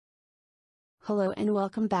Hello and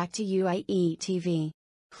welcome back to UIE TV.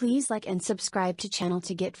 Please like and subscribe to channel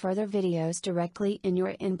to get further videos directly in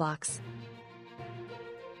your inbox.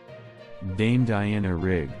 Dame Diana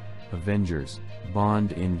Rigg, Avengers,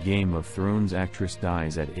 Bond in Game of Thrones actress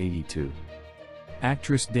dies at 82.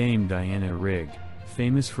 Actress Dame Diana Rigg,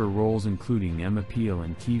 famous for roles including Emma Peel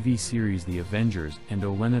in TV series The Avengers and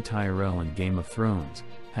Olenna Tyrell in Game of Thrones,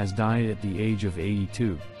 has died at the age of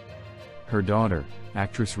 82. Her daughter,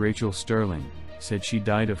 actress Rachael Stirling, said she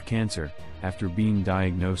died of cancer, after being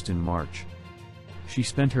diagnosed in March. She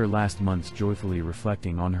spent her last months joyfully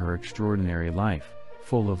reflecting on her extraordinary life,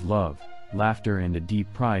 full of love, laughter and a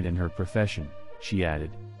deep pride in her profession, she added.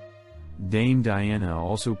 Dame Diana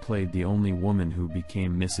also played the only woman who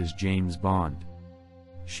became Mrs. James Bond.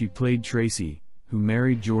 She played Tracy, who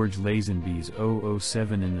married George Lazenby's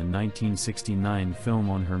 007 in the 1969 film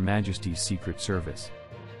on Her Majesty's Secret Service.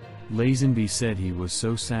 Lazenby said he was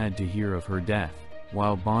so sad to hear of her death,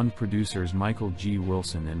 while Bond producers Michael G.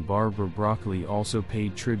 Wilson and Barbara Broccoli also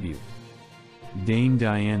paid tribute. Dame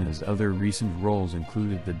Diana's other recent roles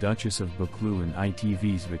included the Duchess of Buccleuch in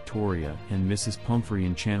ITV's Victoria and Mrs. Pumphrey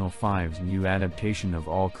in Channel 5's new adaptation of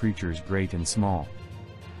All Creatures Great and Small.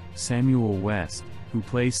 Samuel West, who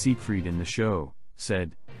plays Siegfried in the show,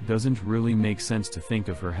 said, "Doesn't really make sense to think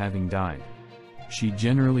of her having died. She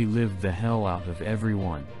generally lived the hell out of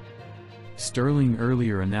everyone." Stirling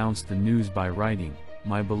earlier announced the news by writing,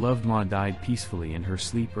 "My beloved Ma died peacefully in her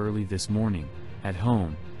sleep early this morning, at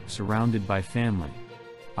home, surrounded by family.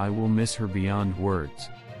 I will miss her beyond words."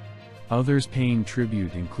 Others paying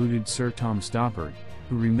tribute included Sir Tom Stoppard,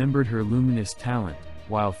 who remembered her luminous talent,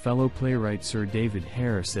 while fellow playwright Sir David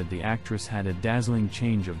Hare said the actress had a dazzling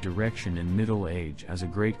change of direction in middle age as a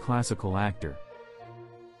great classical actor.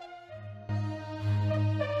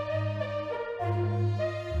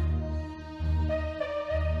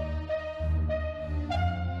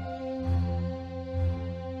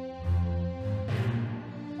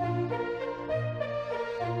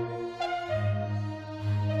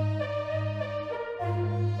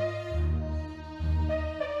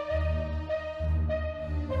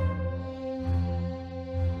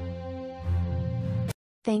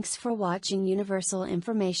 Thanks for watching Universal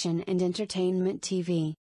Information and Entertainment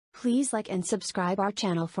TV. Please like and subscribe our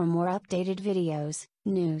channel for more updated videos,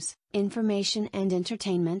 news, information and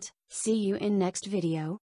entertainment. See you in next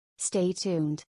video. Stay tuned.